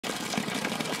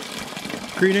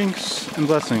Greetings and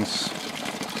blessings.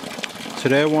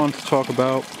 Today I want to talk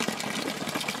about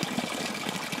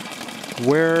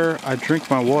where I drink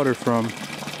my water from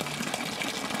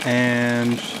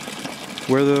and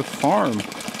where the farm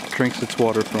drinks its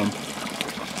water from.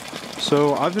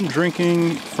 So I've been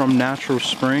drinking from natural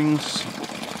springs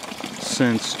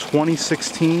since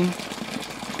 2016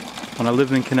 when I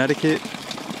lived in Connecticut.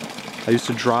 I used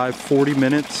to drive 40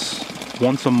 minutes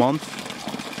once a month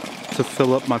to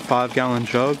fill up my 5-gallon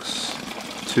jugs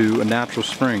to a natural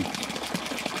spring.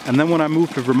 And then when I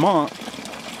moved to Vermont,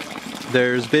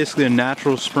 there's basically a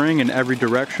natural spring in every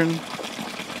direction.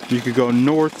 You could go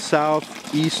north,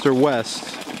 south, east, or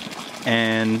west,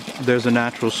 and there's a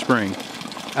natural spring.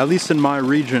 At least in my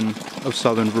region of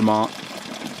southern Vermont.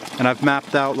 And I've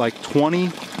mapped out like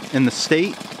 20 in the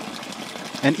state.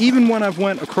 And even when I've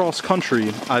went across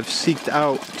country, I've seeked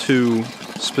out to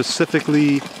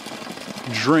specifically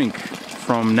drink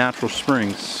from natural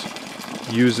springs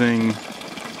using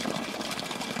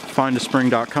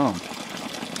findaspring.com.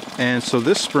 And so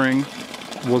this spring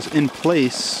was in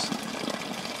place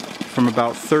from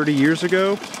about 30 years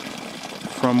ago,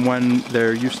 from when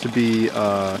there used to be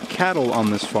cattle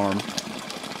on this farm,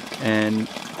 and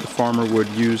the farmer would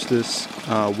use this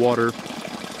water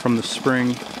from the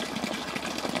spring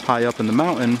high up in the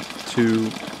mountain to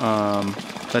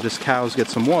let his cows get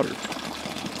some water.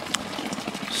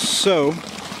 So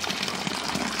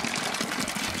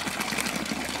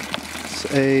it's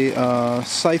a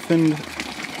siphoned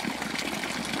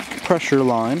pressure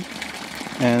line,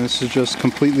 and this is just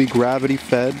completely gravity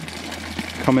fed,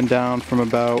 coming down from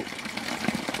about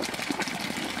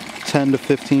 10 to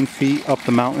 15 feet up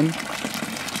the mountain.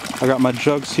 I got my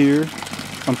jugs here.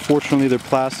 Unfortunately, they're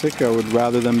plastic. I would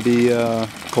rather them be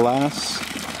glass,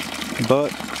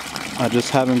 but I just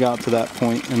haven't got to that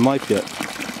point in life yet.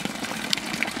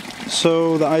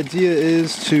 So the idea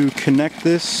is to connect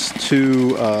this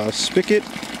to a spigot,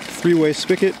 3-way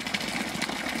spigot,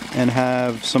 and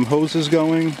have some hoses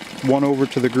going, one over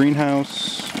to the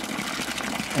greenhouse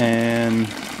and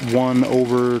one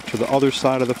over to the other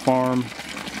side of the farm,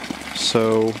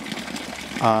 so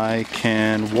I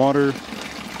can water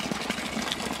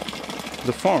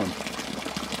the farm.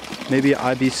 Maybe an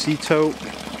IBC tote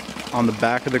on the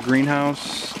back of the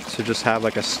greenhouse to just have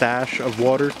like a stash of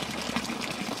water.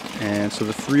 And so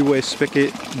the 3-way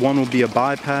spigot, one will be a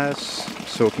bypass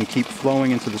so it can keep flowing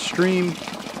into the stream.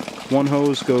 One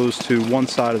hose goes to one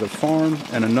side of the farm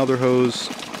and another hose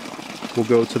will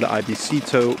go to the IBC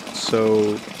tote,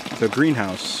 so the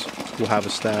greenhouse will have a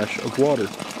stash of water.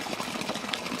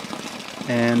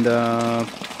 And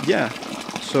yeah,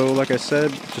 so like I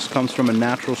said, just comes from a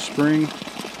natural spring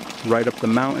right up the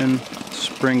mountain.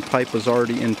 Spring pipe was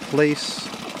already in place.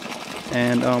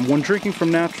 And when drinking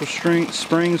from natural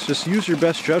springs, just use your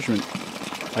best judgment.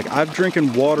 Like, I've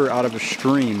drinking water out of a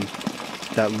stream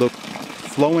that looked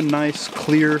flowing nice,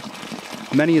 clear,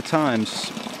 many a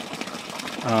times.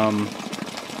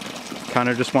 Kind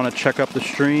of just want to check up the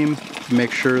stream,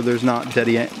 make sure there's not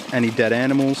any dead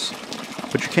animals,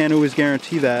 but you can't always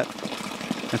guarantee that,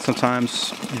 and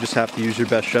sometimes you just have to use your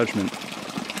best judgment.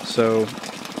 So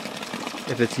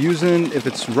if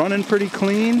it's running pretty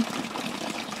clean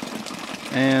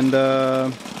and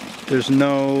there's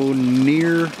no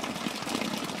near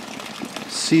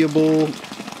seeable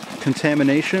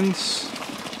contaminations,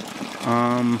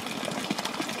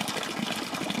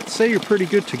 say you're pretty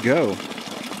good to go.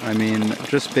 I mean,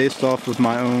 just based off of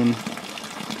my own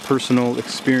personal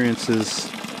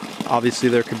experiences, obviously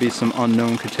there could be some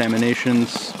unknown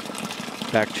contaminations,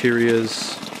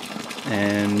 bacterias,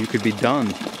 and you could be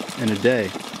done in a day.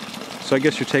 So I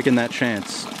guess you're taking that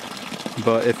chance.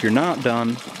 But if you're not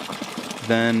done,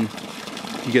 then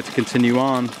you get to continue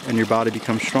on and your body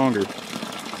becomes stronger.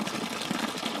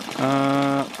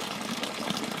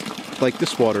 Like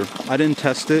this water, I didn't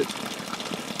test it.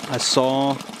 I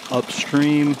saw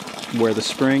upstream where the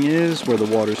spring is, where the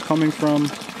water's coming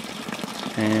from,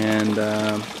 and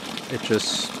it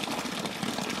just,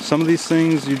 some of these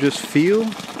things you just feel,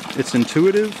 it's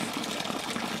intuitive.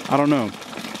 I don't know.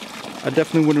 I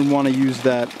definitely wouldn't want to use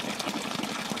that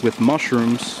with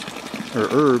mushrooms or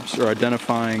herbs or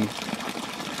identifying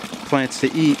plants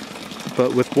to eat,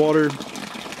 but with water,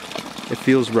 it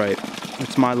feels right.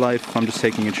 It's my life, I'm just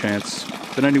taking a chance.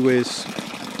 But anyways,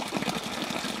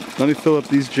 let me fill up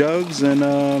these jugs and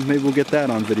maybe we'll get that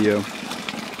on video.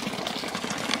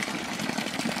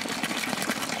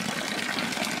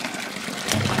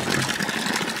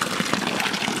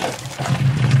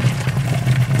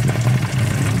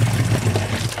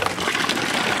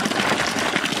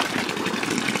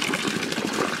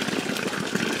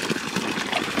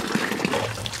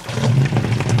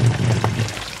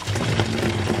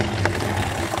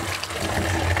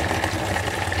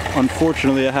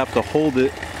 Unfortunately, I have to hold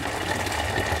it.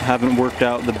 I haven't worked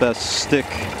out the best stick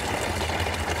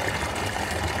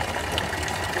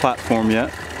platform yet.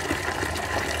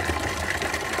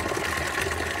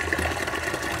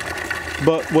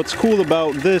 But what's cool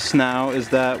about this now is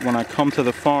that when I come to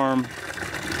the farm,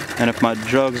 and if my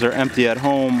jugs are empty at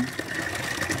home,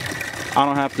 I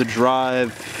don't have to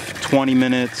drive 20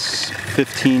 minutes,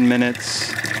 15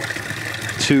 minutes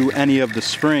to any of the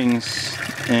springs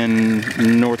in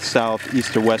north, south,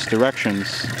 east, or west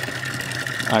directions.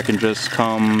 I can just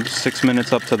come 6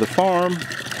 minutes up to the farm,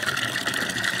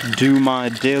 do my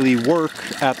daily work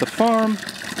at the farm,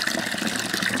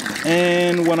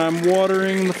 and when I'm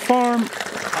watering the farm,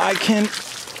 I can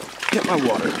get my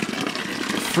water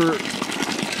for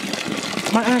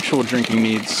my actual drinking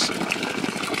needs.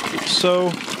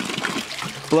 So,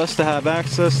 blessed to have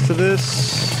access to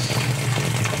this.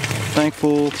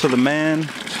 Thankful to the man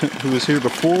who was here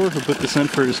before, who put this in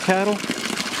for his cattle,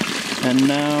 and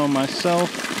now myself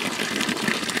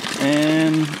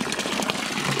and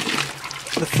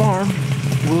the farm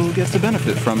will get to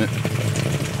benefit from it.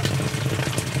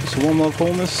 So one love,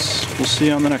 wholeness. We'll see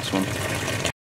you on the next one.